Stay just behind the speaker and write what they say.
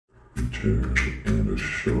feature and a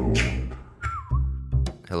short.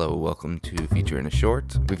 Hello, welcome to Feature in a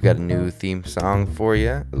Short. We've got a new theme song for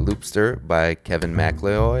you, Loopster by Kevin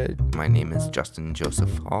MacLeod. My name is Justin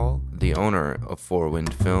Joseph Hall, the owner of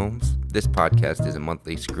Fourwind Films. This podcast is a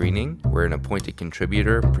monthly screening where an appointed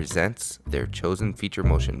contributor presents their chosen feature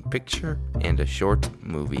motion picture and a short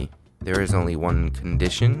movie. There is only one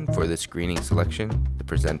condition for the screening selection. The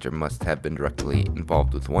presenter must have been directly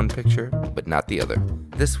involved with one picture, but not the other.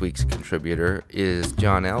 This week's contributor is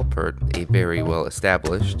John Alpert, a very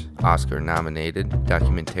well-established, Oscar-nominated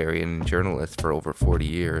documentarian and journalist for over 40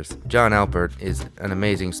 years. John Alpert is an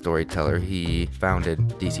amazing storyteller. He founded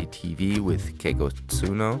DCTV with Keiko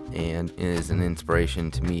Tsuno and is an inspiration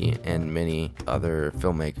to me and many other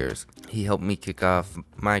filmmakers. He helped me kick off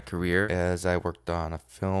my career as I worked on a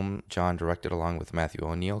film John directed along with Matthew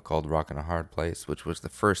O'Neill called Rock in a Hard Place, which was the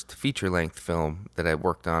first feature-length film that I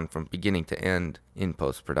worked on from beginning to end in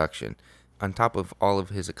post-production. On top of all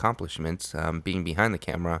of his accomplishments, being behind the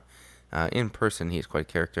camera, in person he's quite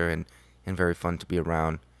a character and very fun to be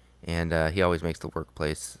around, and he always makes the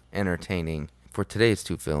workplace entertaining. For today's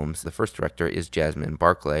two films, the first director is Jasmine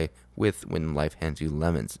Barclay with When Life Hands You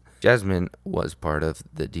Lemons. Jasmine was part of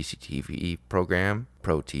the DCTV program,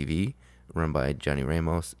 Pro TV, run by Johnny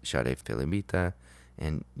Ramos, Shade Felimita,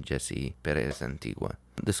 and Jesse Perez Antigua.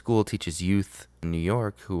 The school teaches youth in New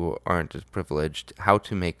York who aren't as privileged how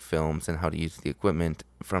to make films and how to use the equipment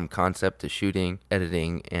from concept to shooting,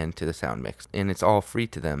 editing, and to the sound mix. And it's all free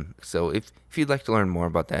to them. So if you'd like to learn more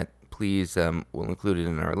about that, please, we'll include it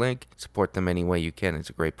in our link. Support them any way you can. It's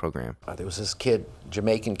a great program. There was this kid,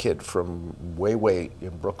 Jamaican kid from way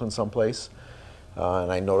in Brooklyn someplace,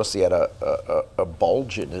 and I noticed he had a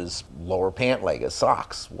bulge in his lower pant leg, his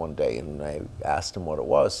socks, one day, and I asked him what it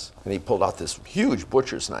was, and he pulled out this huge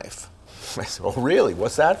butcher's knife. I said, "Oh, really?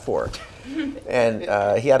 What's that for?" And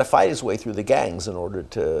he had to fight his way through the gangs in order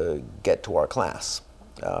to get to our class.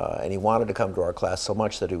 And he wanted to come to our class so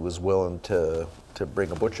much that he was willing to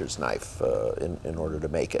bring a butcher's knife in order to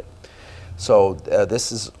make it. So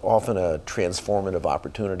this is often a transformative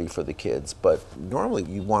opportunity for the kids, but normally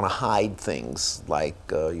you want to hide things like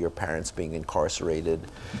your parents being incarcerated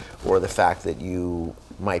or the fact that you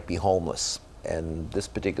might be homeless. And this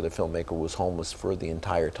particular filmmaker was homeless for the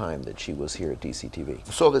entire time that she was here at DCTV.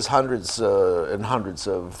 So there's hundreds and hundreds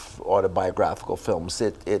of autobiographical films.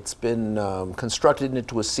 It's been constructed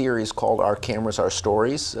into a series called Our Cameras, Our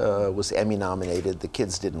Stories. It was Emmy nominated. The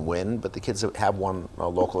kids didn't win, but the kids have won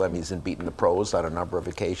local Emmys and beaten the pros on a number of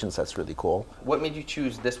occasions. That's really cool. What made you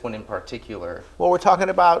choose this one in particular? Well, we're talking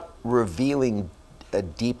about revealing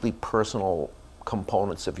deeply personal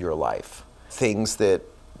components of your life. Things that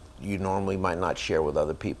you normally might not share with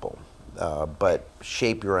other people, but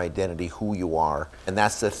shape your identity, who you are. And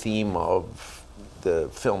that's the theme of the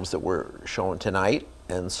films that we're showing tonight.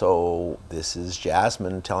 And so this is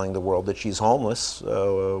Jasmine telling the world that she's homeless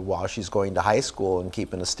while she's going to high school and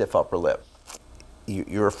keeping a stiff upper lip.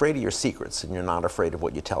 You're afraid of your secrets and you're not afraid of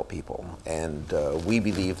what you tell people. And we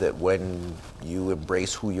believe that when you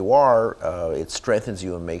embrace who you are, it strengthens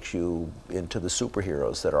you and makes you into the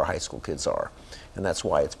superheroes that our high school kids are. And that's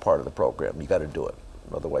why it's part of the program. You got to do it,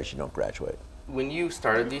 otherwise you don't graduate. When you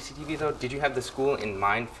started DCTV though, did you have the school in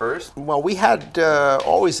mind first? Well, we had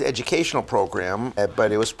always an educational program,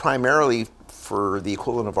 but it was primarily for the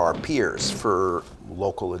equivalent of our peers, for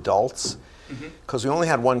local adults, because we only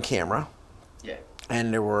had one camera. Yeah.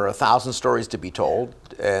 And there were 1,000 stories to be told,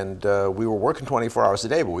 and we were working 24 hours a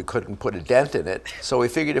day, but we couldn't put a dent in it. So we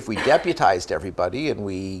figured if we deputized everybody and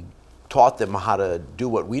we taught them how to do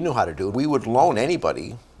what we knew how to do, we would loan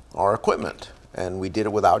anybody our equipment. And we did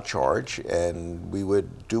it without charge, and we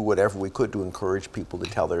would do whatever we could to encourage people to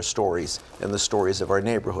tell their stories and the stories of our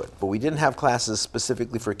neighborhood. But we didn't have classes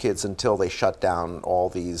specifically for kids until they shut down all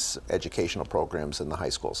these educational programs in the high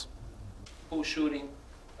schools. Who's shooting?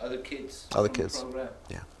 Other kids? Other from the kids. program?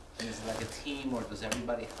 Yeah. And is it like a team, or does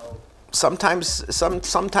everybody help? Sometimes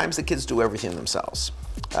the kids do everything themselves,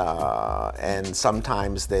 and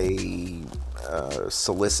sometimes they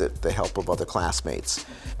solicit the help of other classmates.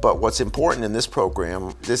 But what's important in this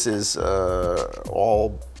program, this is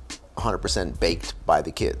all 100% baked by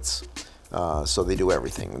the kids. So they do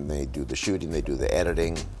everything. They do the shooting, they do the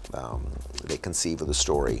editing, they conceive of the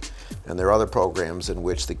story. And there are other programs in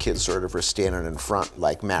which the kids sort of are standing in front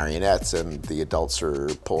like marionettes and the adults are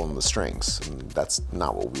pulling the strings. And that's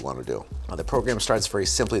not what we want to do. The program starts very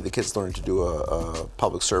simply. The kids learn to do a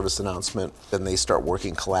public service announcement. Then they start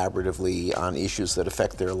working collaboratively on issues that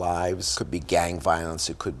affect their lives. It could be gang violence,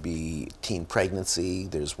 it could be teen pregnancy.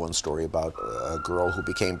 There's one story about a girl who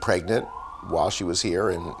became pregnant while she was here,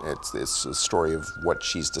 and it's a story of what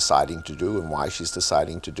she's deciding to do and why she's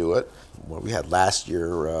deciding to do it. What we had last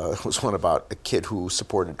year was one about a kid who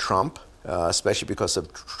supported Trump, especially because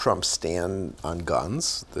of Trump's stand on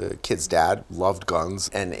guns. The kid's dad loved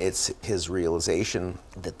guns, and it's his realization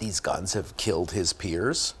that these guns have killed his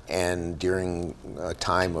peers. And during a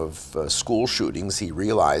time of school shootings, he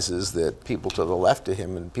realizes that people to the left of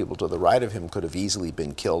him and people to the right of him could have easily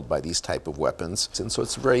been killed by these type of weapons. And so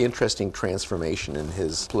it's a very interesting transformation in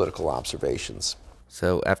his political observations.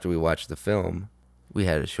 So after we watched the film, we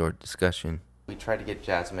had a short discussion. We tried to get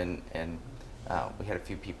Jasmine, and we had a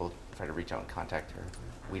few people try to reach out and contact her.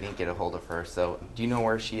 We didn't get a hold of her. So do you know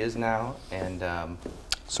where she is now? And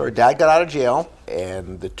So her dad got out of jail,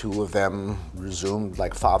 and the two of them resumed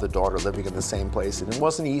like father-daughter living in the same place. And it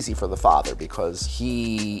wasn't easy for the father because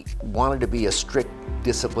he wanted to be a strict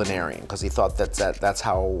disciplinarian because he thought that's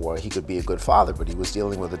how he could be a good father. But he was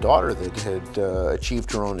dealing with a daughter that had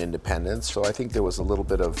achieved her own independence. So I think there was a little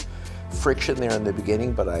bit of friction there in the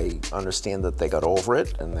beginning, but I understand that they got over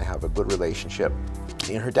it and they have a good relationship.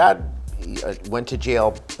 And her dad went to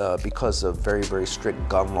jail because of very, very strict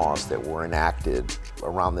gun laws that were enacted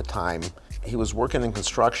around the time. He was working in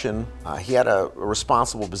construction. He had a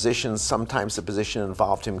responsible position. Sometimes the position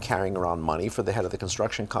involved him carrying around money for the head of the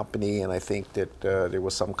construction company, and I think that there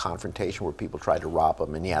was some confrontation where people tried to rob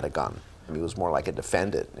him and he had a gun. He was more like a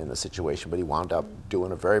defendant in the situation, but he wound up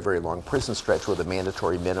doing a very, very long prison stretch with a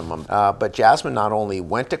mandatory minimum. But Jasmine not only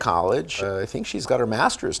went to college, I think she's got her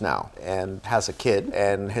master's now and has a kid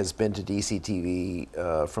and has been to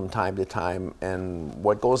DCTV from time to time. And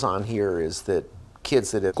what goes on here is that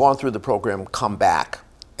kids that have gone through the program come back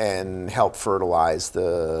and help fertilize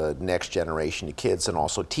the next generation of kids and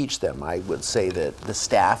also teach them. I would say that the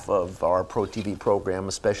staff of our Pro TV program,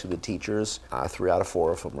 especially the teachers, 3 out of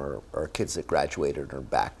 4 of them are kids that graduated and are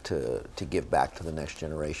back to give back to the next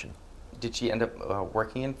generation. did she end up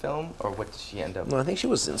working in film, or what did she end up? No, I think she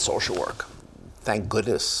was in social work. Thank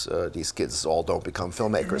goodness these kids all don't become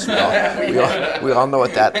filmmakers. We all know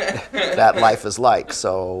what that life is like.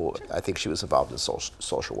 So I think she was involved in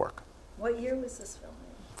social work. What year was this film?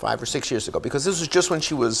 5 or 6 years ago, because this was just when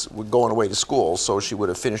she was going away to school, so she would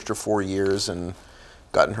have finished her 4 years and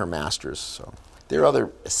gotten her master's. So there are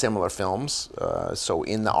other similar films. So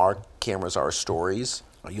in the Our Cameras, Our Stories,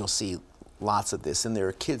 you'll see lots of this. And there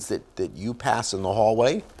are kids that you pass in the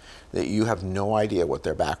hallway that you have no idea what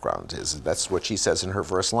their background is. That's what she says in her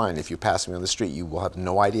first line. If you pass me on the street, you will have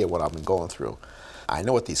no idea what I've been going through. I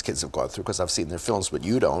know what these kids have gone through because I've seen their films, but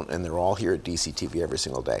you don't, and they're all here at DCTV every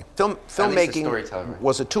single day. Filmmaking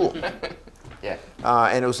was a tool. Yeah.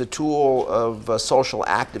 And it was a tool of social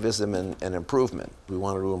activism and improvement. We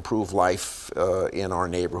wanted to improve life in our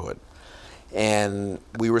neighborhood. And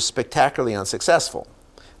we were spectacularly unsuccessful.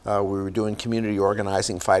 We were doing community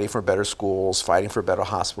organizing, fighting for better schools, fighting for better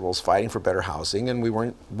hospitals, fighting for better housing, and we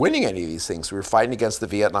weren't winning any of these things. We were fighting against the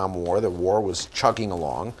Vietnam War. The war was chugging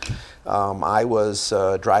along. I was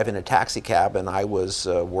driving a taxi cab, and I was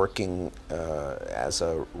working as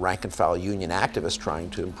a rank-and-file union activist trying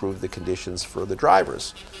to improve the conditions for the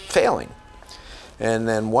drivers, failing. And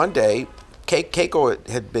then one day, Keiko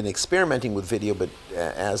had been experimenting with video, but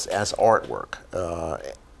as artwork.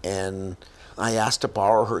 And I asked to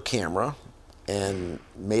borrow her camera and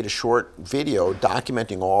made a short video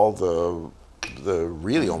documenting all the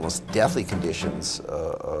really almost deathly conditions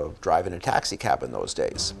of driving a taxi cab in those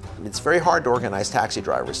days. It's very hard to organize taxi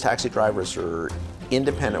drivers. Taxi drivers are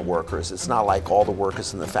independent workers. It's not like all the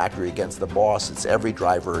workers in the factory against the boss. It's every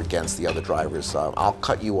driver against the other drivers. I'll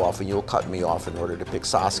cut you off and you'll cut me off in order to pick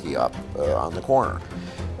Saskia up on the corner.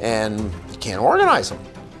 And you can't organize them.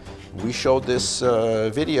 We showed this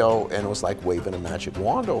video, and it was like waving a magic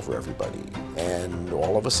wand over everybody. And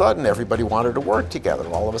all of a sudden, everybody wanted to work together.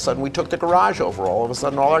 All of a sudden, we took the garage over. All of a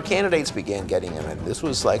sudden, all our candidates began getting in. And this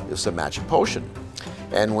was like, it was a magic potion.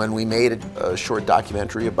 And when we made a short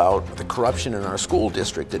documentary about the corruption in our school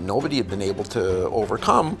district that nobody had been able to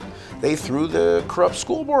overcome, they threw the corrupt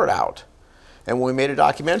school board out. And when we made a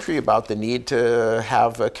documentary about the need to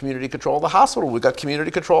have community control of the hospital, we got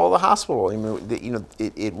community control of the hospital. I mean,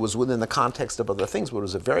 it was within the context of other things, but it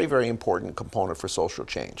was a very, very important component for social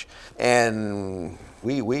change. And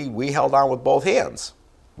we held on with both hands.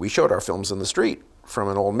 We showed our films in the street from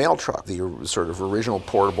an old mail truck, the sort of original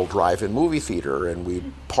portable drive-in movie theater, and we'd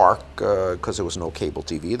park, because there was no cable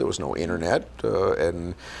TV, there was no internet,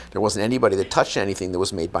 and there wasn't anybody that touched anything that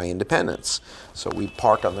was made by independents. So we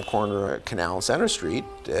parked on the corner at Canal and Center Street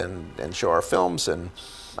and show our films, and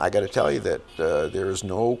I got to tell you that there is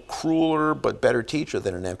no crueler but better teacher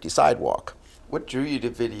than an empty sidewalk. What drew you to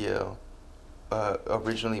video?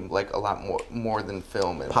 originally like a lot more than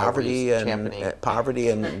film, and Poverty everybody's and championing. poverty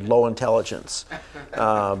and low intelligence,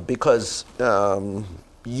 because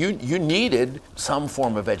you needed some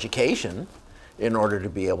form of education in order to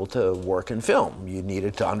be able to work in film. You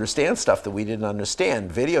needed to understand stuff that we didn't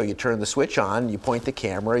understand. Video, you turn the switch on, you point the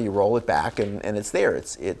camera, you roll it back, and it's there.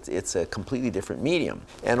 It's a completely different medium.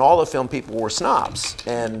 And all the film people were snobs,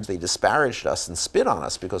 and they disparaged us and spit on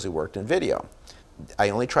us because we worked in video. I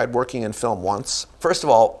only tried working in film once. First of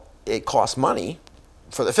all, it cost money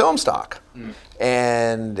for the film stock,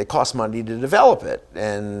 and it cost money to develop it.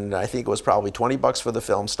 And I think it was probably $20 for the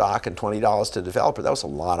film stock and $20 to develop it. That was a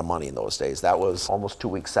lot of money in those days. That was almost 2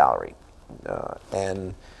 weeks' salary,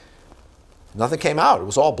 and nothing came out. It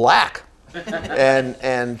was all black.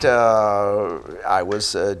 and I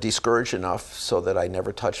was discouraged enough so that I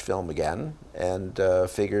never touched film again, and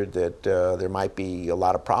figured that there might be a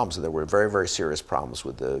lot of problems. And there were very, very serious problems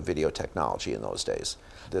with the video technology in those days.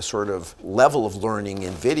 The sort of level of learning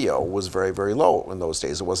in video was very, very low in those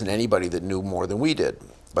days. There wasn't anybody that knew more than we did,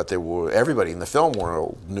 but everybody in the film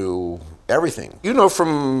world knew everything. You know,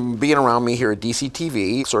 from being around me here at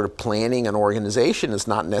DCTV, sort of planning and organization is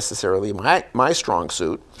not necessarily my strong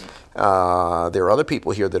suit. There are other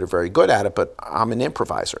people here that are very good at it, but I'm an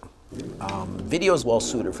improviser. Video is well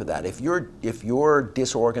suited for that. If you're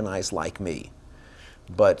disorganized like me,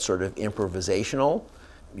 but sort of improvisational,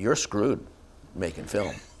 you're screwed making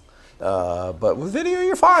film. But with video,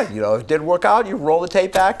 you're fine. You know, if it didn't work out, you roll the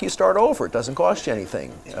tape back, you start over. It doesn't cost you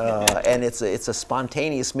anything. And it's a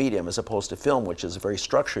spontaneous medium as opposed to film, which is a very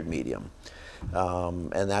structured medium.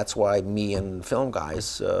 And that's why me and film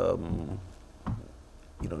guys,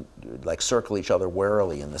 you know, like circle each other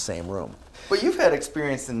warily in the same room. But you've had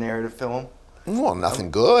experience in narrative film. Well, nothing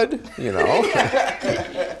good, you know.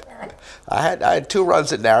 I had 2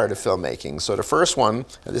 runs at narrative filmmaking. So the first one,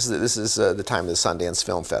 this is the time of the Sundance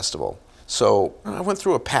Film Festival. So I went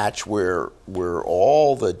through a patch where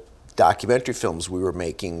all the documentary films we were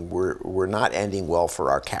making were not ending well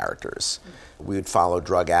for our characters. We would follow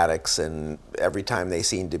drug addicts, and every time they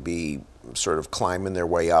seemed to be sort of climbing their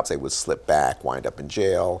way up, they would slip back, wind up in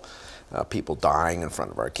jail, people dying in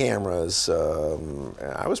front of our cameras.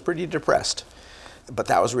 I was pretty depressed. But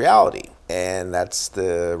that was reality, and that's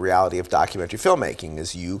the reality of documentary filmmaking,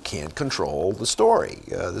 is you can't control the story.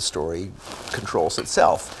 The story controls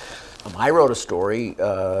itself. I wrote a story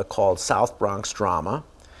called South Bronx Drama,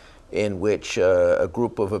 in which a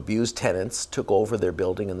group of abused tenants took over their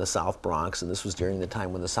building in the South Bronx, and this was during the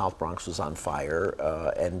time when the South Bronx was on fire,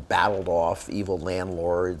 and battled off evil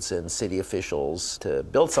landlords and city officials to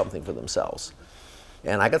build something for themselves.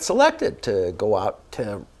 And I got selected to go out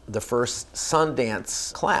to the first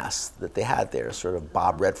Sundance class that they had there, sort of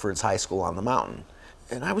Bob Redford's high school on the mountain.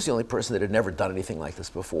 And I was the only person that had never done anything like this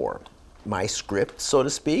before. My script, so to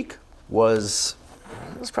speak, was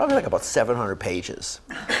probably like about 700 pages.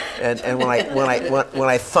 And when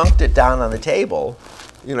I thunked it down on the table,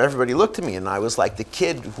 you know, everybody looked at me, and I was like the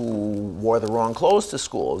kid who wore the wrong clothes to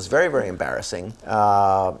school. It was very, very embarrassing.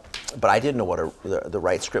 But I didn't know what the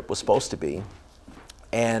right script was supposed to be.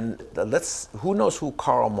 And who knows who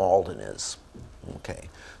Carl Malden is? Okay.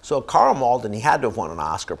 So Carl Malden, he had to have won an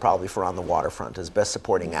Oscar probably for On the Waterfront as Best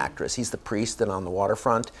Supporting Actress. He's the priest in On the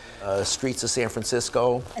Waterfront, Streets of San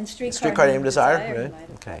Francisco. And Streetcar Named Desire. Right?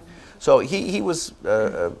 Okay. So he was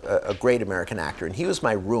a great American actor, and he was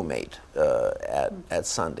my roommate at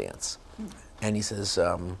Sundance. And he says,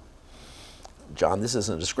 John, this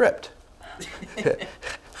isn't a script.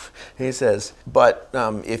 He says, but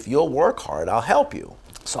if you'll work hard, I'll help you.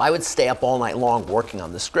 So I would stay up all night long working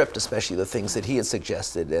on the script, especially the things that he had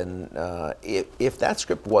suggested. And if that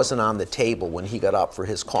script wasn't on the table when he got up for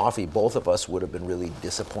his coffee, both of us would have been really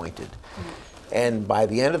disappointed. And by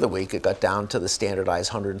the end of the week, it got down to the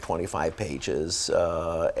standardized 125 pages,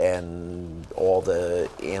 and all the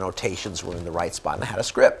annotations were in the right spot, and I had a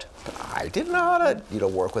script. I didn't know how to,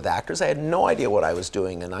 work with actors. I had no idea what I was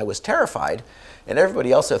doing, and I was terrified. And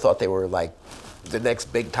everybody else, I thought they were like the next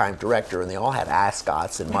big-time director, and they all had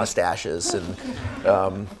ascots and mustaches.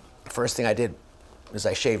 And first thing I did is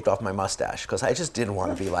I shaved off my mustache, because I just didn't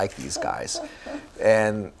want to be like these guys.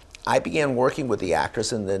 And I began working with the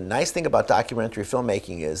actors, and the nice thing about documentary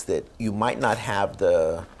filmmaking is that you might not have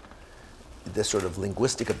the sort of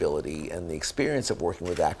linguistic ability and the experience of working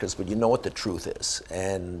with actors, but you know what the truth is.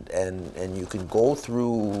 And you can go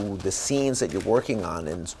through the scenes that you're working on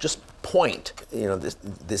and just point,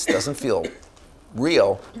 this doesn't feel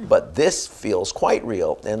real, but this feels quite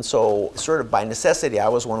real. And so sort of by necessity, I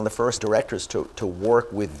was one of the first directors to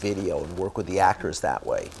work with video and work with the actors that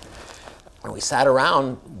way. And we sat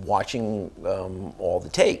around watching all the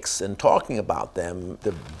takes and talking about them.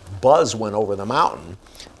 The buzz went over the mountain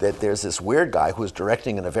that there's this weird guy who's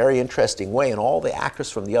directing in a very interesting way, and all the actors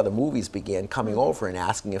from the other movies began coming over and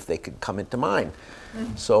asking if they could come into mine.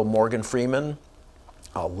 So Morgan Freeman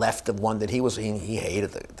left the one that he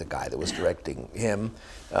hated the guy that was directing him,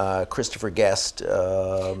 Christopher Guest,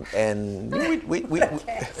 and we you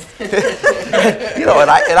know, and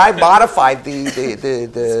I modified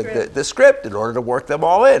the script in order to work them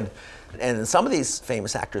all in. And some of these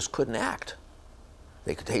famous actors couldn't act.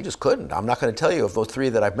 They just couldn't. I'm not going to tell you of those three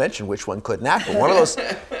that I've mentioned which one couldn't act, but one of those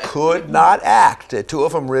could not act. Two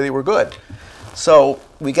of them really were good. So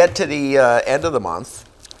we get to the end of the month,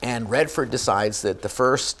 and Redford decides that the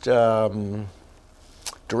first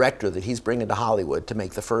director that he's bringing to Hollywood to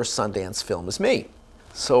make the first Sundance film is me.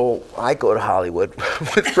 So I go to Hollywood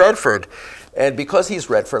with Redford, and because he's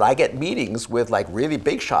Redford, I get meetings with like really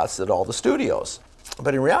big shots at all the studios.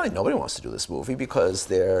 But in reality, nobody wants to do this movie because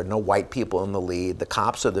there are no white people in the lead. The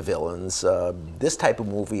cops are the villains. This type of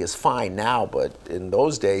movie is fine now, but in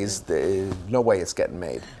those days, there's no way it's getting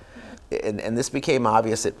made. And this became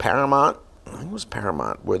obvious at Paramount. I think it was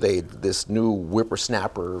Paramount, where this new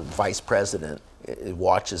whippersnapper vice president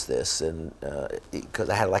watches this, and because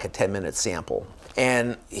I had like a 10-minute sample.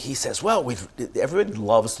 And he says, well, everybody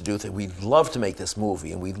loves to do things. We'd love to make this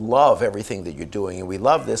movie, and we love everything that you're doing, and we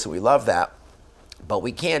love this, and we love that. But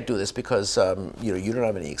we can't do this because you know, you don't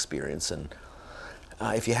have any experience. And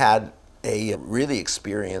if you had a really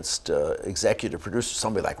experienced executive producer,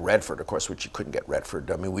 somebody like Redford, of course, which you couldn't get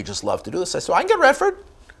Redford. I mean, we just love to do this. I said, I can get Redford.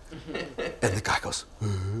 And the guy goes,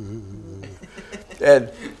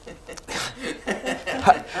 and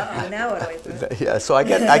now what do I do? yeah, so I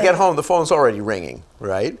get home, the phone's already ringing,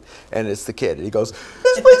 right? And it's the kid, and he goes,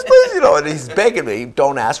 please, you know, and he's begging me,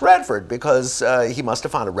 don't ask Redford, because he must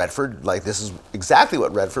have found a Redford, like this is exactly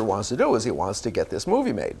what Redford wants to do, is he wants to get this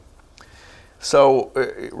movie made. So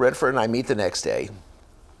Redford and I meet the next day,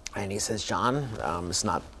 and he says, John, it's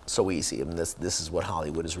not so easy. I mean, this is what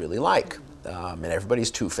Hollywood is really like. And everybody's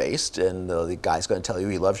two-faced, and the guy's going to tell you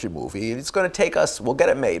he loves your movie. It's going to take us, we'll get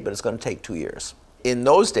it made, but it's going to take 2 years. In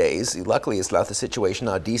those days, luckily it's not the situation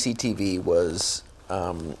now, DCTV was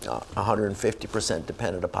 150%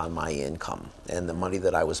 dependent upon my income and the money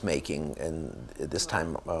that I was making. And at this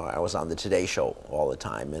time, I was on the Today Show all the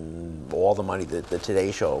time, and all the money that the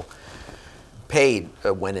Today Show paid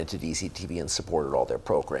went into DCTV and supported all their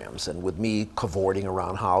programs. And with me cavorting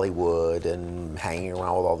around Hollywood and hanging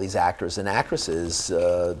around with all these actors and actresses,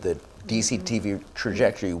 the DCTV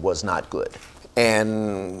trajectory was not good.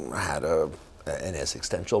 And I had an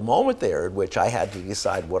existential moment there in which I had to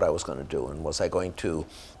decide what I was going to do. And was I going to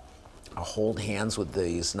hold hands with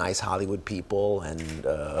these nice Hollywood people and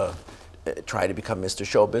try to become Mr.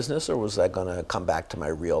 Show Business, or was I going to come back to my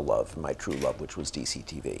real love, my true love, which was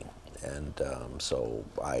DCTV? And so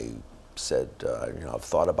I said, you know, I've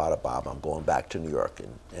thought about it, Bob. I'm going back to New York.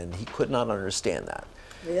 And he could not understand that.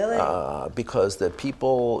 Really? Because the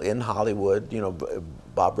people in Hollywood, you know,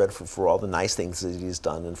 Bob Redford, for all the nice things that he's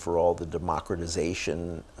done and for all the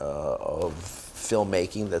democratization of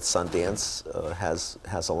filmmaking that Sundance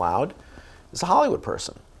has allowed, is a Hollywood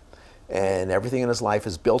person. And everything in his life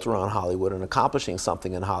is built around Hollywood and accomplishing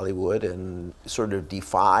something in Hollywood, and sort of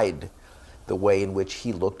defied the way in which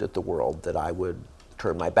he looked at the world, that I would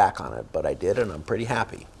turn my back on it. But I did, and I'm pretty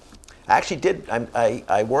happy. I actually did.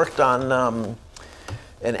 I worked on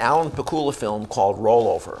an Alan Pakula film called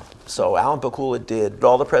Rollover. So Alan Pakula did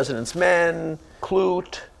All the President's Men,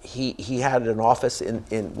 Clute. He had an office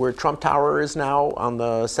in where Trump Tower is now on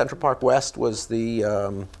the Central Park West, was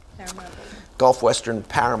the Gulf Western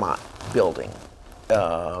Paramount building.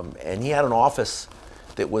 And he had an office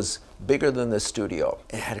that was bigger than the studio.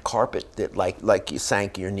 It had a carpet that like you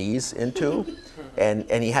sank your knees into.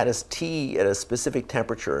 And he had his tea at a specific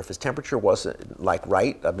temperature. If his temperature wasn't like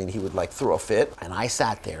right, I mean, he would like throw a fit. And I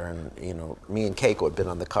sat there, and you know, me and Keiko had been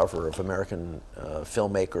on the cover of American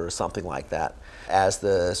Filmmaker or something like that, as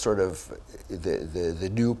the sort of the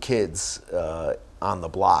new kids on the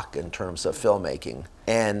block in terms of filmmaking.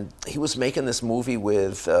 And he was making this movie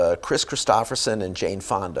with Chris Christopherson and Jane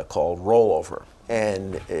Fonda called Rollover.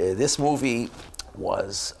 And this movie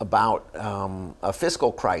was about a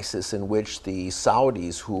fiscal crisis in which the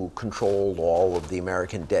Saudis, who controlled all of the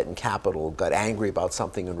American debt and capital, got angry about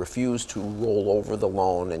something and refused to roll over the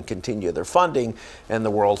loan and continue their funding, and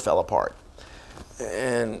the world fell apart.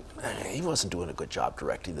 And he wasn't doing a good job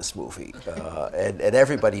directing this movie, and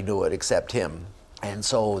everybody knew it except him. And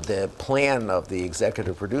so the plan of the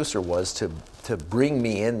executive producer was to bring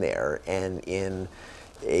me in there, and in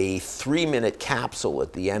a 3-minute capsule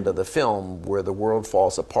at the end of the film where the world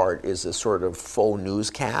falls apart is a sort of faux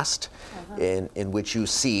newscast in which you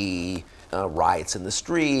see riots in the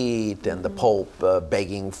street and the Pope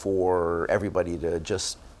begging for everybody to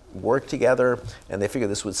just work together, and they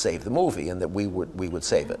figured this would save the movie and that we would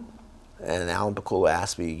save it. And Alan Pakula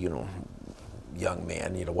asked me, you know, young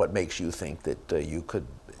man, you know, what makes you think that you could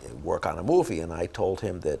work on a movie? And I told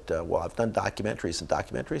him that, well, I've done documentaries, and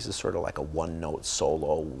documentaries is sort of like a one-note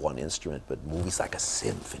solo, one instrument, but movies like a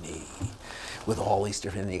symphony with all these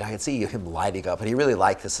different things. I could see him lighting up, and he really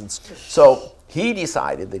liked this. And so he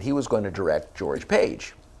decided that he was going to direct George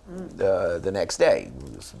Page the next day.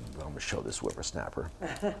 I'm going to show this whippersnapper.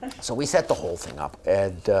 So we set the whole thing up,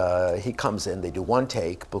 and he comes in, they do one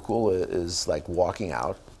take, Pakula is like walking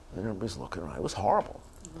out, and everybody's looking around. It was horrible.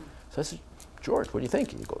 So I said, George, what do you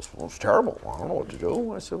think? He goes, well, it's terrible. I don't know what to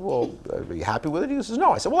do. I said, well, are you happy with it? He says,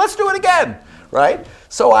 no. I said, well, let's do it again, right?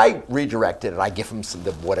 So I redirected it. I give him some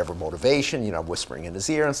whatever motivation, you know, whispering in his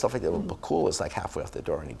ear and stuff like that. Well, Pakula is like halfway off the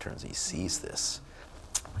door, and he turns and he sees this.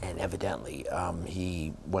 And evidently,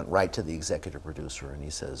 he went right to the executive producer, and he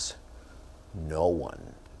says, no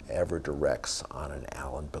one ever directs on an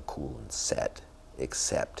Alan Pakula set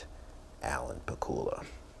except Alan Pakula.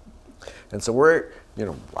 And so we're, you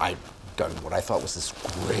know, I'd done what I thought was this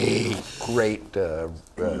great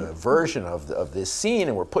version of this scene,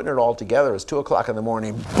 and we're putting it all together. It's 2 o'clock in the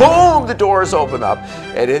morning. Boom! The doors open up,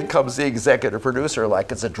 and in comes the executive producer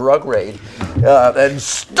like it's a drug raid, and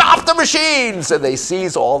stop the machines! And they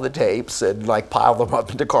seize all the tapes and like pile them up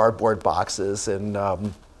into cardboard boxes. And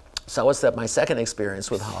so it's that my second experience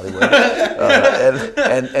with Hollywood,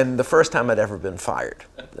 and the first time I'd ever been fired,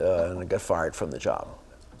 and I got fired from the job.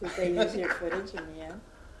 Did they use your footage in the end?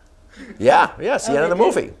 Yeah, it's the end of the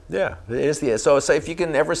movie. Yeah, it is the end. So if you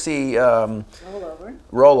can ever see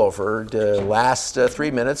Rollover, the last 3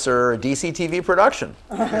 minutes are a DC TV production.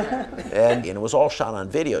 and it was all shot on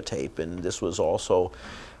videotape, and this was also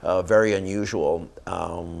very unusual.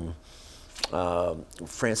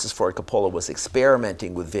 Francis Ford Coppola was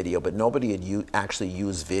experimenting with video, but nobody had actually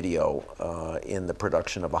used video in the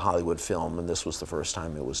production of a Hollywood film, and this was the first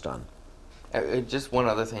time it was done. Just one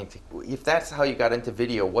other thing. If that's how you got into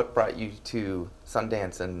video, what brought you to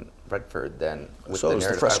Sundance and Redford then? So it was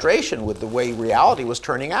the frustration with the way reality was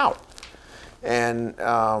turning out. And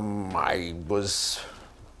I was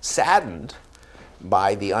saddened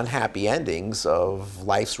by the unhappy endings of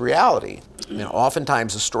life's reality. You know,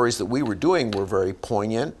 oftentimes the stories that we were doing were very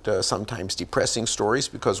poignant, sometimes depressing stories,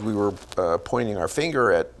 because we were pointing our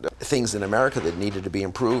finger at things in America that needed to be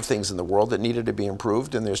improved, things in the world that needed to be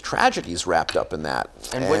improved, and there's tragedies wrapped up in that.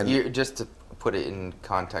 And what year, just to put it in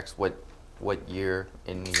context, what year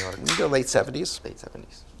in New York? The late 70s. Late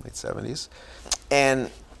 70s. Late 70s.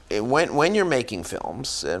 And when you're making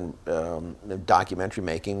films and documentary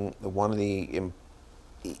making, one of the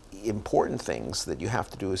important things that you have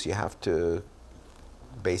to do is you have to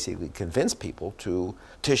basically convince people to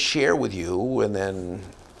share with you and then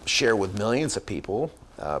share with millions of people,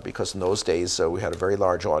 because in those days we had a very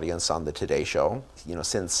large audience on the Today Show. You know,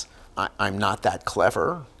 since I'm not that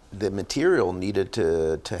clever, the material needed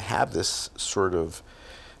to have this sort of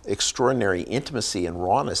extraordinary intimacy and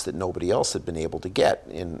rawness that nobody else had been able to get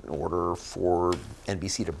in order for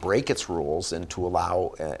NBC to break its rules and to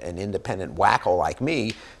allow an independent wacko like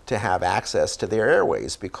me to have access to their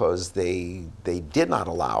airways, because they did not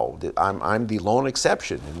allow, I'm the lone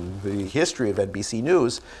exception in the history of NBC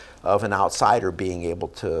News of an outsider being able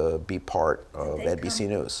to be part of NBC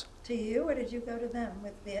News. To you, or did you go to them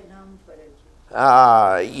with Vietnam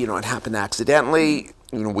footage? You know, it happened accidentally.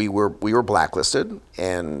 You know, we were blacklisted,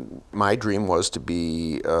 and my dream was to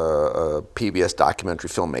be a PBS documentary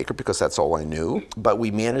filmmaker, because that's all I knew. But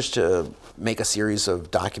we managed to make a series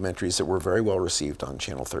of documentaries that were very well received on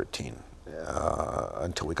Channel 13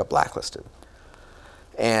 until we got blacklisted.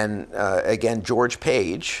 And again, George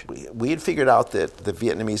Page, we had figured out that the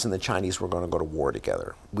Vietnamese and the Chinese were going to go to war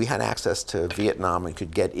together. We had access to Vietnam and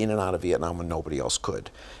could get in and out of Vietnam when nobody else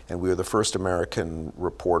could. And we were the first American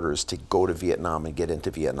reporters to go to Vietnam and get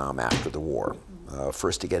into Vietnam after the war.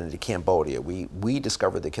 First to get into Cambodia. We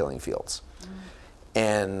discovered the killing fields.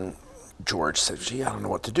 And George said, gee, I don't know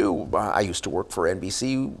what to do. I used to work for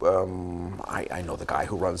NBC. I know the guy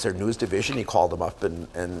who runs their news division. He called him up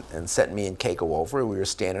and sent me and Keiko over. We were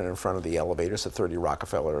standing in front of the elevators at 30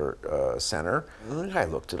 Rockefeller Center. And the guy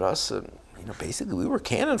looked at us, and you know, basically we were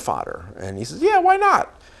cannon fodder. And he says, yeah, why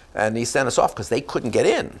not? And he sent us off because they couldn't get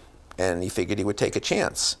in. And he figured he would take a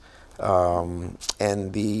chance. And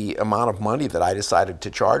the amount of money that I decided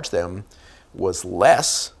to charge them was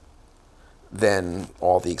less than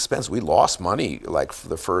all the expense. We lost money like for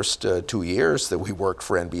the first 2 years that we worked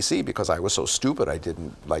for NBC because I was so stupid I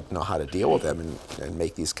didn't like know how to deal with them and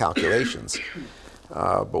make these calculations.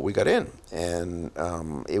 But we got in, and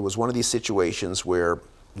it was one of these situations where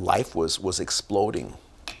life was exploding.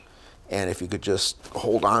 And if you could just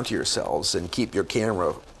hold on to yourselves and keep your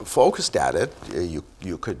camera focused at it,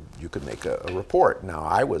 you could make a report. Now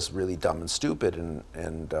I was really dumb and stupid,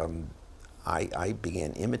 and I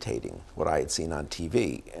began imitating what I had seen on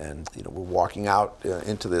TV. And we're walking out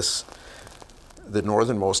into the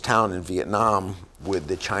northernmost town in Vietnam with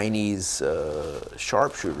the Chinese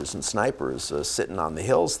sharpshooters and snipers sitting on the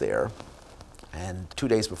hills there. And 2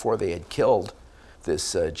 days before, they had killed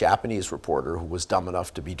this Japanese reporter who was dumb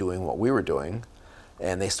enough to be doing what we were doing.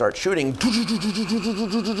 And they start shooting. And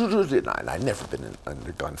I'd never been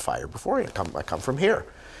under gunfire before. I come from here.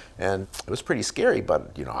 And it was pretty scary,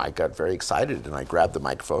 but I got very excited, and I grabbed the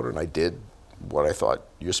microphone and I did what I thought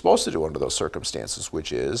you're supposed to do under those circumstances,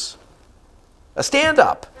 which is a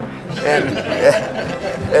stand-up. And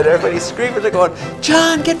everybody's screaming, they're going,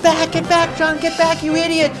 "John, get back, John, get back, you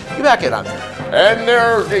idiot, get back." And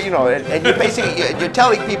they're, and you basically, you're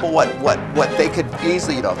telling people what they could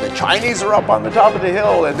easily, the Chinese are up on the top of the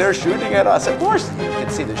hill and they're shooting at us. Of course you can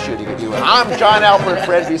see them shooting at you. And I'm John Alpert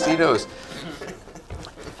for NBC News.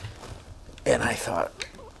 And I thought,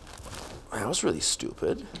 that was really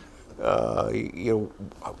stupid.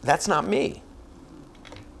 That's not me.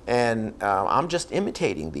 And I'm just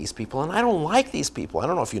imitating these people, and I don't like these people. I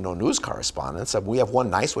don't know if you know news correspondents. We have one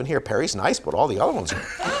nice one here. Perry's nice, but all the other ones are.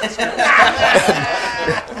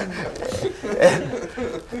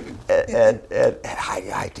 and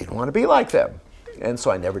I didn't want to be like them, and so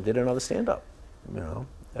I never did another stand-up.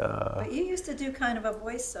 But you used to do kind of a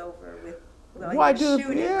voiceover with. Well, I do.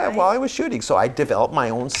 Shooting, yeah, right? while I was shooting, so I developed my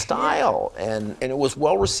own style, and it was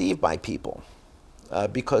well received by people.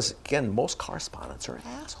 Because, again, most correspondents are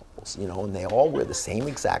assholes, and they all wear the same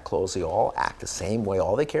exact clothes, they all act the same way,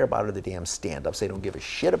 all they care about are the damn stand-ups, they don't give a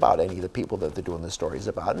shit about any of the people that they're doing the stories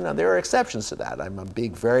about, and there are exceptions to that. I'm a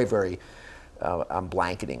big, very, very, I'm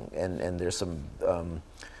blanketing, and there's some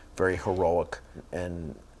very heroic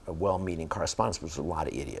and well-meaning correspondents, but there's a lot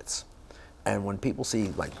of idiots. And when people see,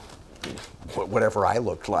 like, whatever I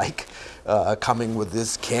looked like, coming with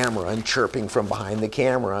this camera and chirping from behind the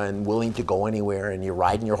camera and willing to go anywhere, and you're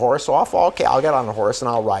riding your horse off, okay, I'll get on a horse and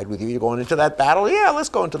I'll ride with you. You're going into that battle? Yeah, let's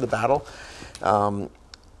go into the battle.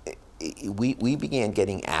 We began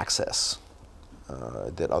getting access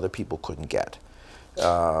that other people couldn't get.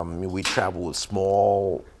 We traveled with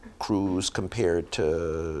small crews compared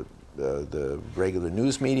to the regular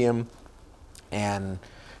news medium, and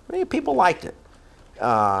people liked it.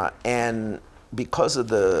 And because of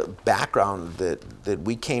the background that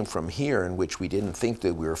we came from here, in which we didn't think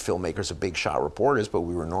that we were filmmakers or big shot reporters, but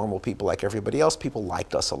we were normal people like everybody else, people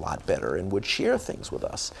liked us a lot better and would share things with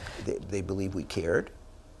us. They believed we cared,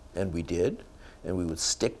 and we did, and we would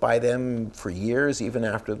stick by them for years, even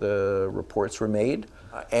after the reports were made.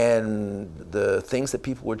 And the things that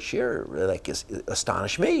people would share, like,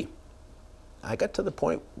 astonished me. I got to the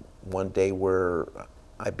point one day where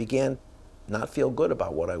I began not feel good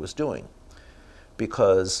about what I was doing,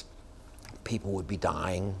 because people would be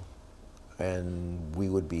dying and we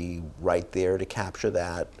would be right there to capture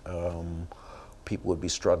that. People would be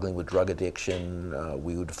struggling with drug addiction.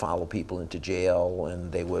 We would follow people into jail,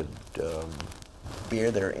 and they would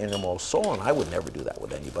bare their innermost soul, and I would never do that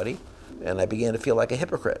with anybody. And I began to feel like a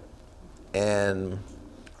hypocrite. And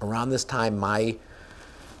around this time, my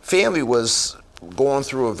family was going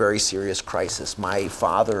through a very serious crisis. My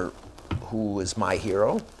father, who is my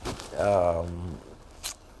hero,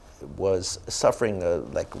 was suffering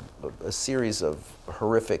a series of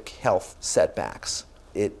horrific health setbacks.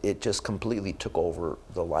 It just completely took over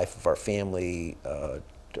the life of our family,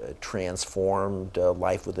 transformed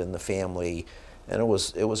life within the family, and it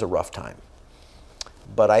was a rough time.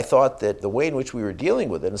 But I thought that the way in which we were dealing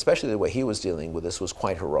with it, and especially the way he was dealing with this, was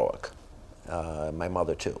quite heroic. My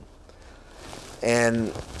mother too.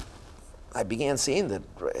 And I began seeing that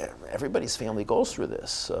everybody's family goes through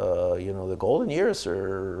this. The golden years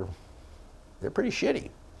they're pretty shitty.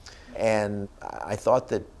 And I thought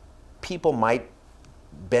that people might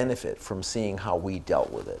benefit from seeing how we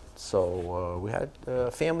dealt with it. So we had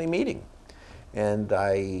a family meeting, and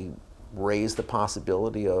I raised the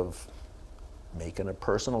possibility of making a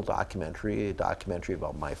personal documentary, a documentary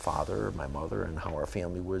about my father, my mother, and how our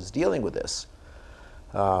family was dealing with this.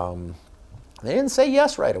 They didn't say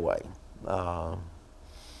yes right away.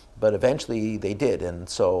 But eventually they did, and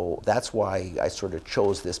so that's why I sort of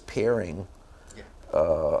chose this pairing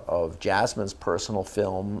of Jasmine's personal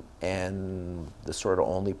film and the sort of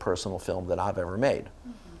only personal film that I've ever made,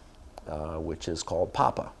 which is called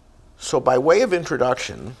Papa. So by way of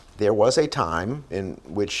introduction, there was a time in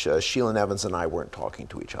which Sheila Nevins and I weren't talking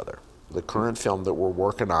to each other. The current film that we're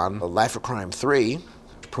working on, Life of Crime 3,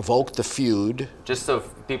 provoked the feud. Just so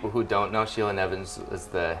people who don't know, Sheila Nevins was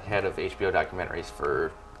the head of HBO documentaries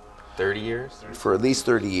for 30 years? For at least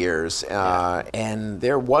 30 years, and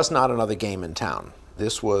there was not another game in town.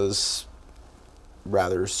 This was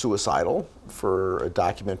rather suicidal for a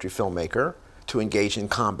documentary filmmaker to engage in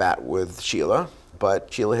combat with Sheila,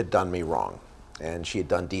 but Sheila had done me wrong, and she had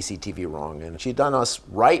done DCTV wrong, and she had done us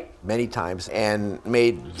right many times and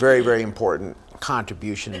made very, very important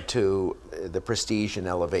contribution to the prestige and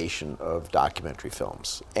elevation of documentary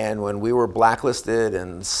films. And when we were blacklisted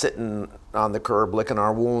and sitting on the curb licking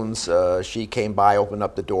our wounds, she came by, opened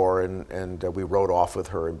up the door, and we rode off with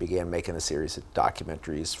her and began making a series of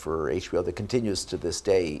documentaries for HBO that continues to this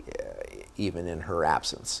day, even in her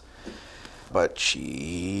absence. But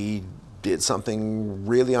she did something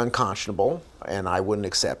really unconscionable, and I wouldn't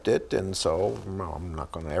accept it, and so I'm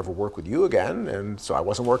not going to ever work with you again, and so I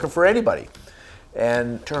wasn't working for anybody.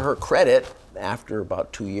 And to her credit, after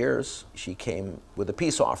about 2 years, she came with a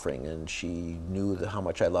peace offering, and she knew how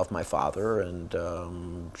much I loved my father, and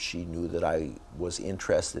she knew that I was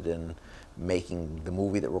interested in making the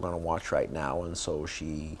movie that we're going to watch right now, and so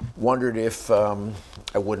she wondered if I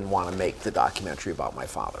wouldn't want to make the documentary about my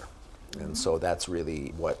father. And so that's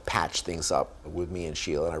really what patched things up with me and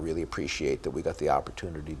Sheila, and I really appreciate that we got the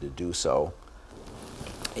opportunity to do so.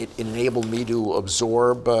 It enabled me to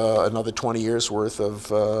absorb another 20 years worth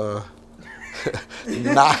of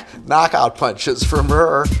knockout punches from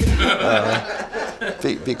her,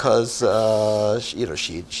 because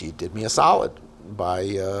she did me a solid by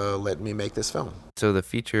letting me make this film. So the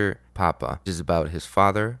feature Papa is about his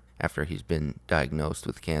father after he's been diagnosed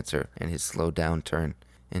with cancer and his slow downturn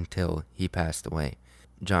until he passed away.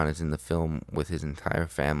 John is in the film with his entire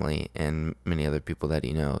family and many other people that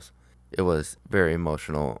he knows. It was very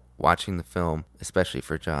emotional watching the film, especially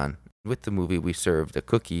for John. With the movie, we served a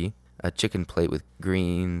cookie, a chicken plate with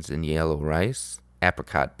greens and yellow rice,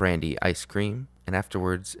 apricot brandy ice cream, and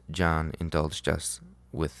afterwards, John indulged us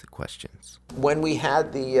with questions. When we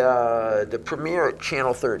had the premiere at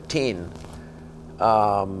Channel 13,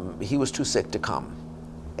 he was too sick to come,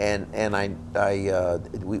 and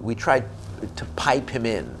we tried to pipe him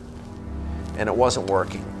in, and it wasn't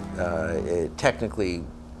working. It technically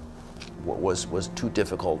was too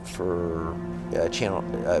difficult for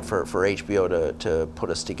for HBO to put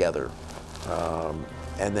us together.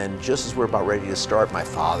 And then just as we're about ready to start, my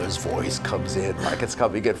father's voice comes in like it's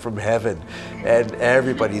coming in from heaven, and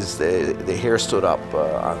everybody's the hair stood up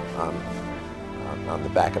on the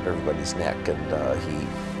back of everybody's neck, and he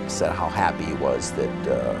said how happy he was that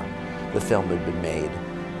the film had been made,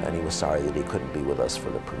 and he was sorry that he couldn't be with us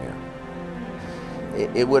for the premiere.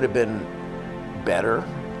 It would have been better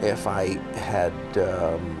if I had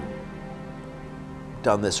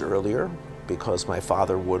done this earlier, because my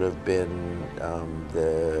father would have been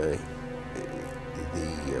the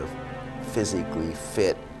physically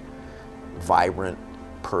fit, vibrant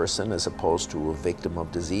person as opposed to a victim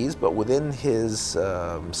of disease. But within his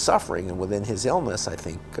suffering and within his illness, I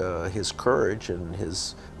think his courage and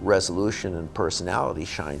his resolution and personality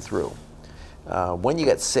shine through. When you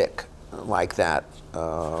get sick like that,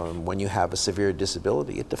 when you have a severe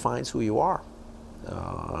disability, it defines who you are.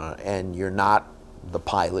 And you're not the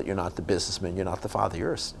pilot, you're not the businessman, you're not the father,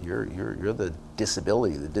 you're the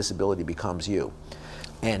disability. The disability becomes you.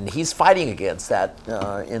 And he's fighting against that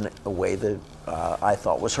in a way that I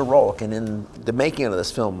thought was heroic. And in the making of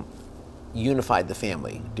this film, unified the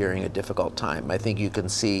family during a difficult time. I think you can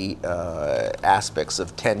see aspects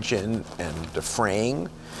of tension and fraying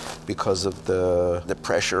because of the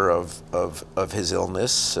pressure of his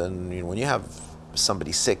illness. And when you have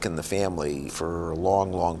somebody sick in the family for a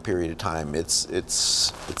long, long period of time, it's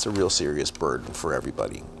a real serious burden for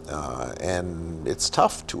everybody, and it's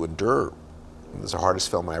tough to endure. It's the hardest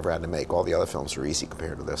film I ever had to make. All the other films were easy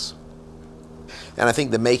compared to this. And I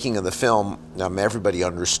think the making of the film, everybody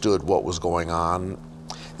understood what was going on.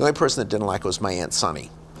 The only person that didn't like it was my Aunt Sunny.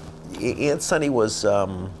 Aunt Sunny was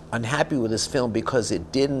unhappy with this film because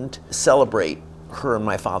it didn't celebrate her and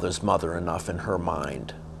my father's mother enough in her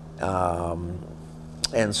mind.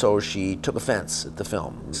 And so she took offense at the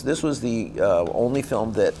film. So this was the only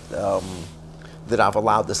film that I've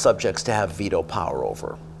allowed the subjects to have veto power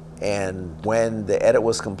over. And when the edit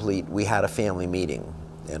was complete, we had a family meeting.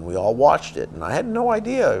 And we all watched it, and I had no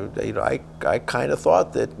idea. You know, I kind of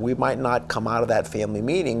thought that we might not come out of that family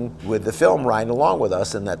meeting with the film riding along with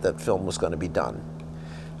us, and that the film was going to be done.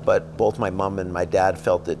 But both my mom and my dad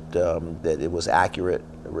felt that that it was accurate,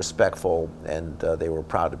 respectful, and they were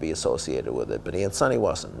proud to be associated with it. But Aunt Sunny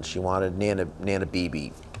wasn't. She wanted Nana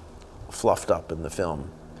Bibi fluffed up in the film,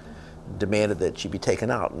 demanded that she be taken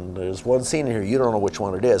out. And there's one scene in here, you don't know which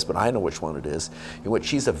one it is, but I know which one it is, in which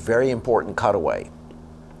she's a very important cutaway.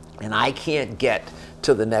 And I can't get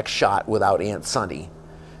to the next shot without Aunt Sunny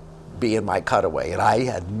being my cutaway. And I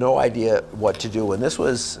had no idea what to do. And this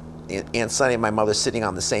was Aunt Sunny and my mother sitting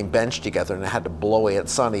on the same bench together, and I had to blow Aunt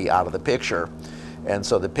Sunny out of the picture. And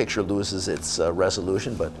so the picture loses its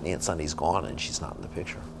resolution, but Aunt Sunny's gone and she's not in the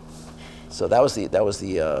picture. So that was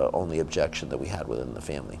the only objection that we had within the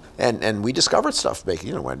family. And we discovered stuff.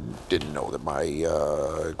 You know, I didn't know that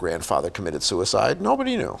my grandfather committed suicide.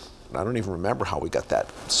 Nobody knew. I don't even remember how we got that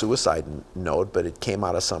suicide note, but it came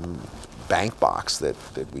out of some bank box that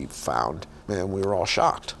we found, and we were all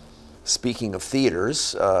shocked. Speaking of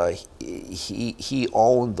theaters, he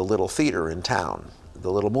owned the little theater in town, the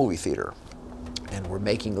little movie theater, and we're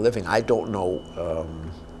making a living. I don't know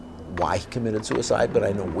why he committed suicide, but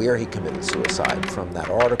I know where he committed suicide from that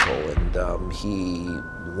article. And he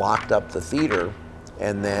locked up the theater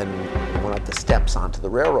and then went up the steps onto the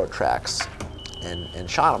railroad tracks and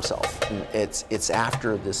shot himself. And it's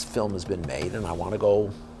after this film has been made, and I want to go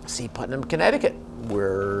see Putnam, Connecticut,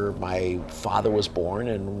 where my father was born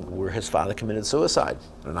and where his father committed suicide.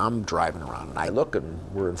 And I'm driving around and I look and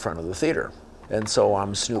we're in front of the theater. And so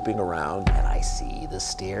I'm snooping around and I see the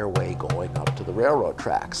stairway going up to the railroad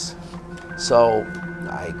tracks. So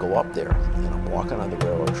I go up there and I'm walking on the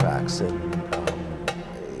railroad tracks, and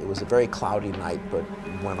it was a very cloudy night, but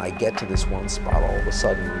when I get to this one spot, all of a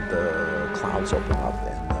sudden the clouds open up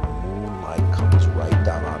and the moonlight comes right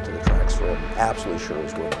down onto the tracks. I'm absolutely sure it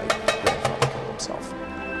was where my grandfather killed himself.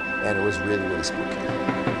 And it was really, really spooky.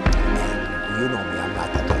 And you know me, I'm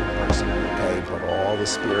not that type of person, okay? But all the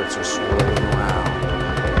spirits are swirling around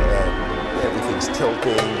and everything's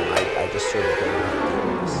tilting, and I just sort of don't know how to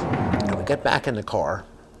deal with this. And we get back in the car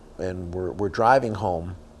and we're driving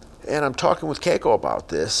home, and I'm talking with Keiko about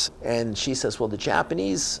this, and she says, well, the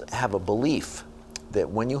Japanese have a belief that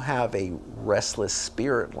when you have a restless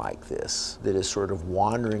spirit like this that is sort of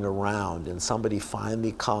wandering around and somebody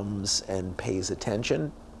finally comes and pays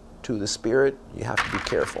attention to the spirit, you have to be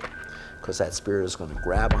careful, because that spirit is going to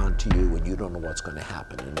grab onto you and you don't know what's going to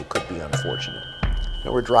happen, and it could be unfortunate.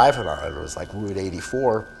 And we're driving on it. It was like Route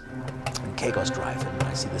 84, and Keiko's driving, and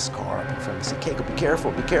I see this car up in front. I say, Keiko, be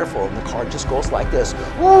careful, and the car just goes like this,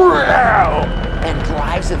 and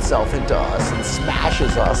drives itself into us and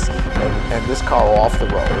smashes us, and this car off the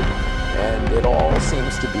road. And it all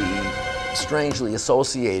seems to be strangely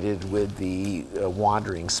associated with the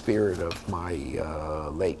wandering spirit of my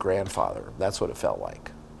late grandfather. That's what it felt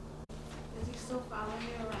like. Is he still following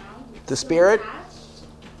you around? The spirit? Attached?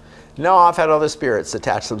 No, I've had other spirits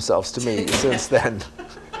attach themselves to me since then.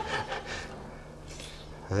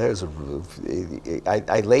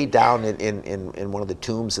 I laid down in one of the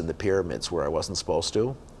tombs in the pyramids where I wasn't supposed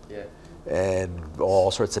to. Yeah. And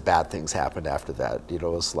all sorts of bad things happened after that. You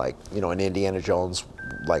know, it's like, you know, in Indiana Jones,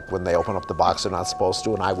 like when they open up the box they're not supposed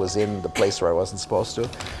to, and I was in the place where I wasn't supposed to,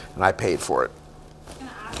 and I paid for it. I was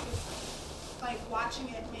gonna ask if, like, watching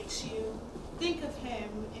it makes you think of him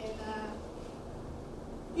in a,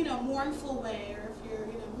 you know, mournful way, or if you're,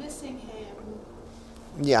 you know, missing him.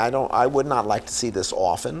 Yeah, I would not like to see this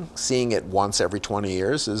often. Seeing it once every 20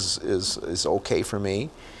 years is okay for me.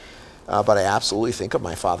 But I absolutely think of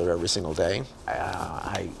my father every single day.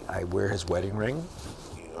 I wear his wedding ring.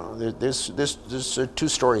 There's two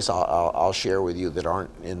stories I'll share with you that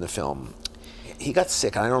aren't in the film. He got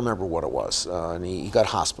sick, and I don't remember what it was, and he got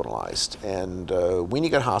hospitalized. And when he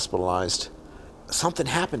got hospitalized, something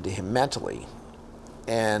happened to him mentally,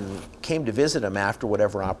 and came to visit him after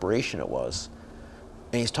whatever operation it was.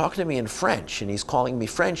 And he's talking to me in French, and he's calling me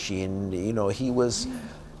Frenchie, and you know, he was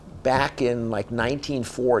back in like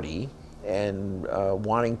 1940 and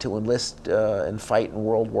wanting to enlist and fight in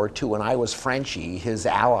World War II, and I was Frenchie, his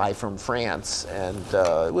ally from France, and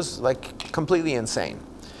it was like completely insane.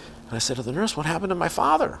 And I said to the nurse, what happened to my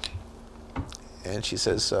father? And she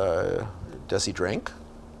says, does he drink?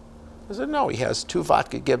 I said, no, he has 2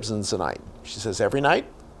 vodka Gibsons a night. She says, every night?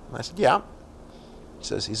 And I said, yeah. She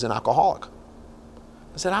says, he's an alcoholic.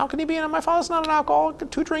 I said, how can he be? And my father's not an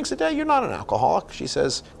alcoholic. 2 drinks a day, you're not an alcoholic. She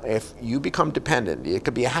says, if you become dependent, it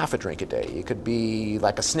could be a half a drink a day. It could be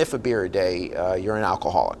like a sniff of beer a day, you're an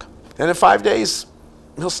alcoholic. And in 5 days,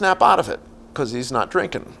 he'll snap out of it because he's not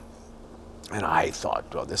drinking. And I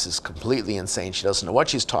thought, well, this is completely insane. She doesn't know what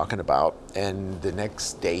she's talking about. And the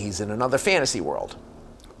next day, he's in another fantasy world.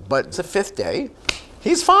 But the 5th day,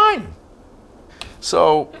 he's fine.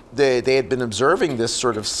 So they had been observing this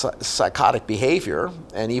sort of psychotic behavior.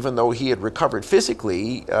 And even though he had recovered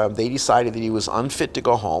physically, they decided that he was unfit to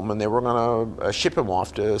go home. And they were going to ship him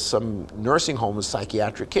off to some nursing home with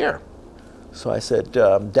psychiatric care. So I said,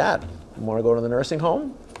 Dad, you want to go to the nursing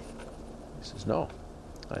home? He says, no.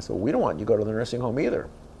 I said, well, we don't want you to go to the nursing home either,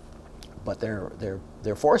 but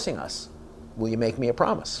they're forcing us. Will you make me a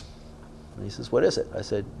promise? And he says, what is it? I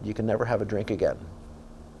said, you can never have a drink again.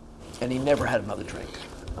 And he never had another drink.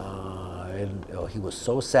 He was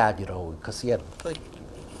so sad, because he had like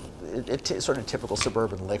sort of typical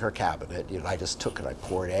suburban liquor cabinet. I just took it, I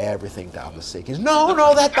poured everything down the sink. He says, no,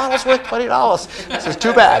 that bottle's worth $20. I says,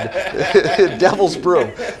 too bad. Devil's brew.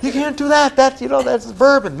 You can't do that. That's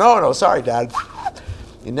bourbon. No, sorry, Dad.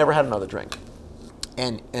 He never had another drink.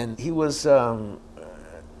 And he was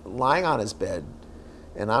lying on his bed,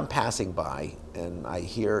 and I'm passing by, and I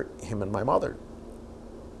hear him and my mother.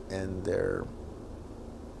 And they're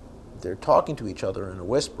talking to each other in a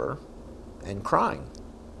whisper and crying.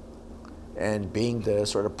 And being the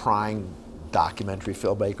sort of prying documentary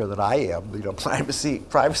filmmaker that I am,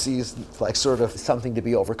 privacy is like sort of something to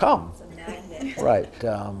be overcome. Right.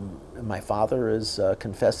 My father is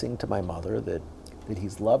confessing to my mother that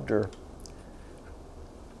he's loved her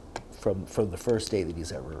from the first day that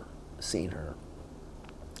he's ever seen her,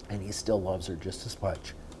 and he still loves her just as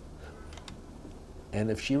much. And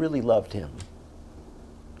if she really loved him,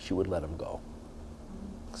 she would let him go.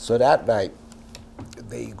 So that night,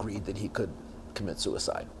 they agreed that he could commit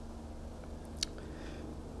suicide.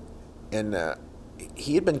 And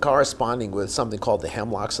he had been corresponding with something called the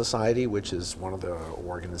Hemlock Society, which is one of the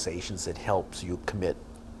organizations that helps you commit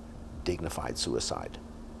dignified suicide.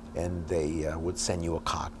 And they would send you a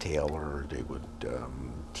cocktail, or they would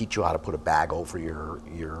teach you how to put a bag over your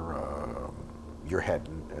head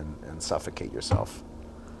and suffocate yourself.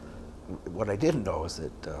 What I didn't know is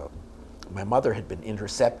that my mother had been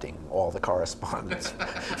intercepting all the correspondence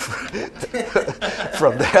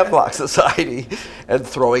from the Hemlock Society and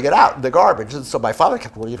throwing it out in the garbage. And so my father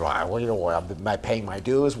kept, am I paying my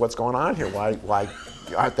dues? What's going on here? Why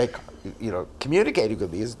aren't they communicating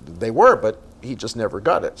with me? They were, but he just never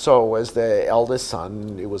got it. So as the eldest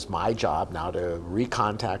son, it was my job now to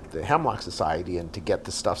recontact the Hemlock Society and to get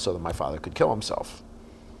the stuff so that my father could kill himself.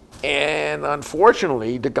 And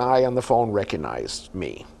unfortunately, the guy on the phone recognized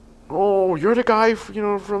me. Oh, you're the guy,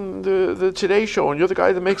 from the Today Show, and you're the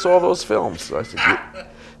guy that makes all those films. So I said,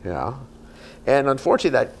 yeah. And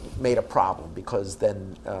unfortunately, that made a problem, because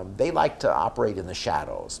then they like to operate in the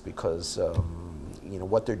shadows, because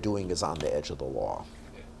what they're doing is on the edge of the law.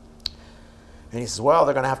 And he says, well,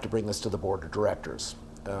 they're going to have to bring this to the board of directors,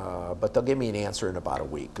 but they'll give me an answer in about a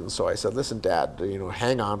week. And so I said, listen, Dad,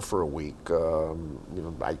 hang on for a week.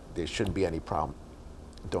 There shouldn't be any problem.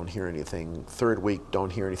 Don't hear anything. 3rd week,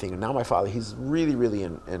 don't hear anything. And now my father, he's really, really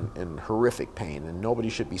in horrific pain, and nobody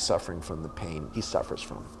should be suffering from the pain he suffers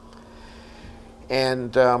from.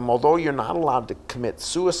 And although you're not allowed to commit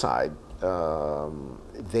suicide,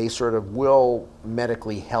 they sort of will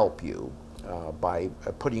medically help you by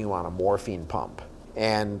putting you on a morphine pump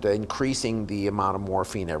and increasing the amount of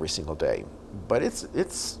morphine every single day. But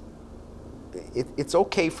it's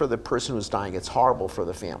okay for the person who's dying. It's horrible for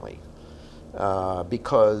the family.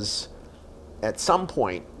 Because at some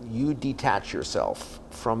point you detach yourself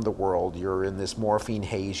from the world. You're in this morphine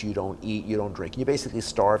haze. You don't eat, you don't drink. You basically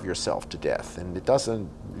starve yourself to death, and it doesn't,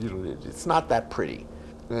 it's not that pretty.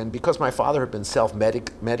 And because my father had been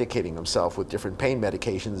self-medicating himself with different pain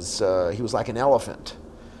medications, he was like an elephant.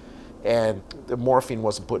 And the morphine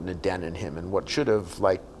wasn't putting a dent in him, and what should have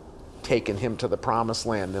taken him to the promised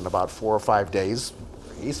land in about 4 or 5 days,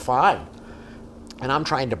 he's fine. And I'm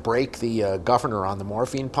trying to break the governor on the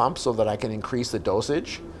morphine pump so that I can increase the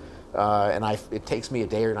dosage. It takes me a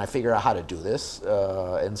day, and I figure out how to do this.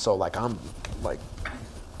 And so I'm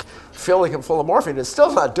filling him full of morphine. It's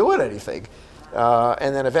still not doing anything.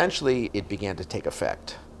 And then eventually it began to take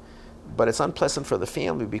effect. But it's unpleasant for the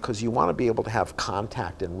family, because you want to be able to have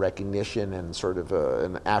contact and recognition and sort of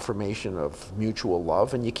an affirmation of mutual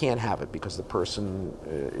love, and you can't have it because the person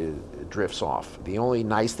drifts off. The only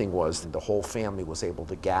nice thing was that the whole family was able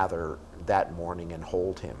to gather that morning and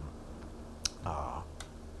hold him. What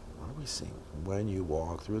do we sing? When you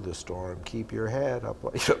walk through the storm, keep your head up.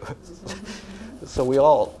 So we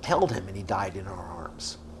all held him, and he died in our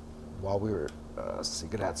arms while we were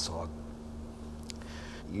singing that song.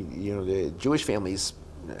 The Jewish families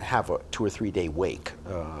have a 2 or 3 day wake.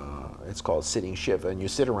 It's called sitting shiva, and you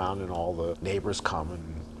sit around and all the neighbors come,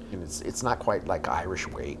 and it's not quite like Irish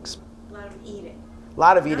wakes. A lot of eating. A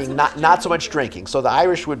lot of eating, not so much drinking. So the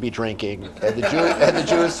Irish would be drinking, and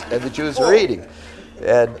the Jews are eating.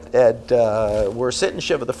 And we're sitting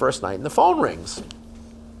shiva the first night, and the phone rings.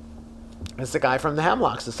 It's the guy from the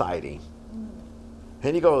Hemlock Society,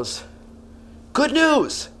 and he goes, "Good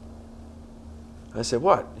news." I said,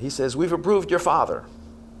 "What?" He says, "We've approved your father."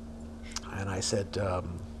 And I said,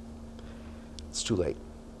 "It's too late.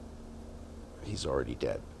 He's already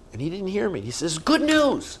dead." And he didn't hear me. He says, "Good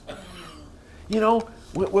news. You know,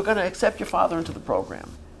 we're going to accept your father into the program."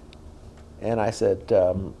 And I said,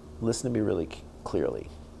 "Listen to me really clearly.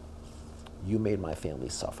 You made my family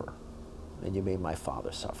suffer, and you made my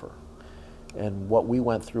father suffer. And what we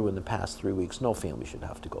went through in the past 3 weeks, no family should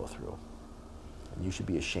have to go through. And you should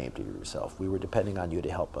be ashamed of yourself. We were depending on you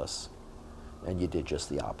to help us, and you did just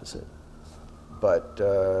the opposite." But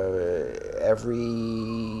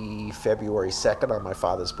every February 2nd on my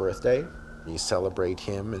father's birthday, you celebrate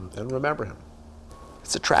him and remember him.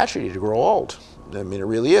 It's a tragedy to grow old. I mean, it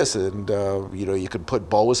really is. And you know, you can put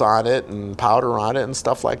bows on it and powder on it and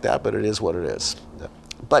stuff like that, but it is what it is.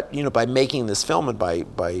 But you know, by making this film and by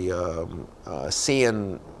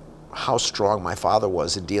seeing how strong my father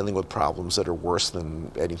was in dealing with problems that are worse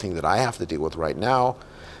than anything that I have to deal with right now,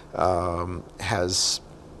 has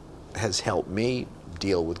helped me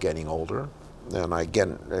deal with getting older. And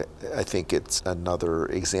again, I think it's another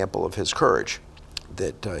example of his courage,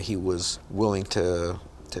 that he was willing to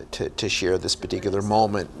share this particular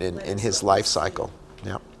moment in his life cycle.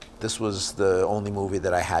 Yeah. This was the only movie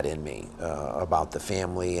that I had in me about the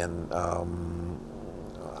family, and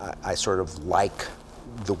I sort of like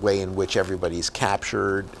the way in which everybody's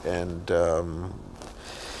captured, and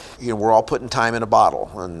you know, we're all putting time in a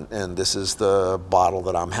bottle, and this is the bottle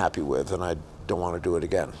that I'm happy with, and I don't want to do it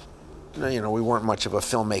again. You know, we weren't much of a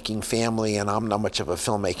filmmaking family, and I'm not much of a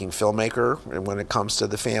filmmaker when it comes to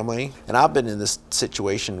the family. And I've been in this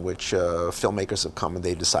situation which filmmakers have come and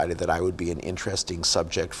they decided that I would be an interesting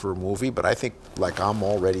subject for a movie, but I think like I'm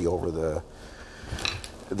already over the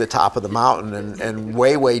top of the mountain and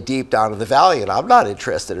way deep down in the valley, and I'm not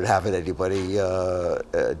interested in having anybody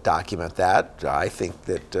document that. I think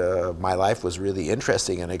that my life was really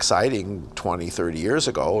interesting and exciting 20, 30 years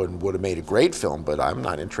ago and would have made a great film, but I'm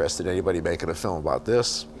not interested in anybody making a film about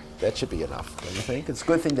this. That should be enough, don't you think? It's a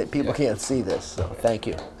good thing that people can't see this, so thank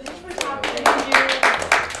you.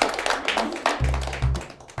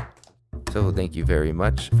 So thank you very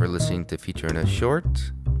much for listening to Feature in a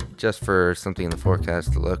Short. Just for something in the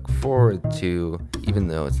forecast to look forward to, even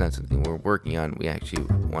though it's not something we're working on, we actually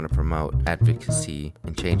want to promote advocacy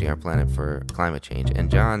and changing our planet for climate change.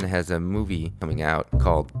 And John has a movie coming out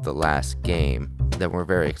called The Last Game that we're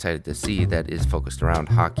very excited to see, that is focused around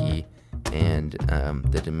hockey and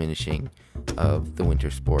the diminishing of the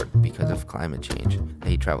winter sport because of climate change.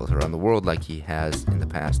 He travels around the world like he has in the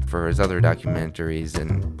past for his other documentaries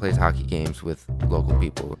and plays hockey games with local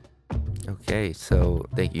people. Okay, so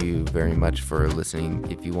thank you very much for listening.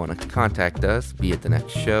 If you want to contact us, be at the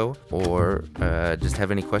next show, or just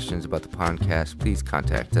have any questions about the podcast, please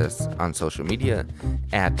contact us on social media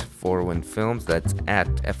at Fourwind Films. That's at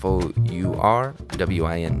FOURWINDFILMS.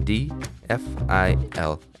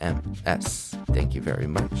 Thank you very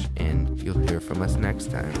much, and you'll hear from us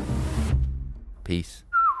next time. Peace.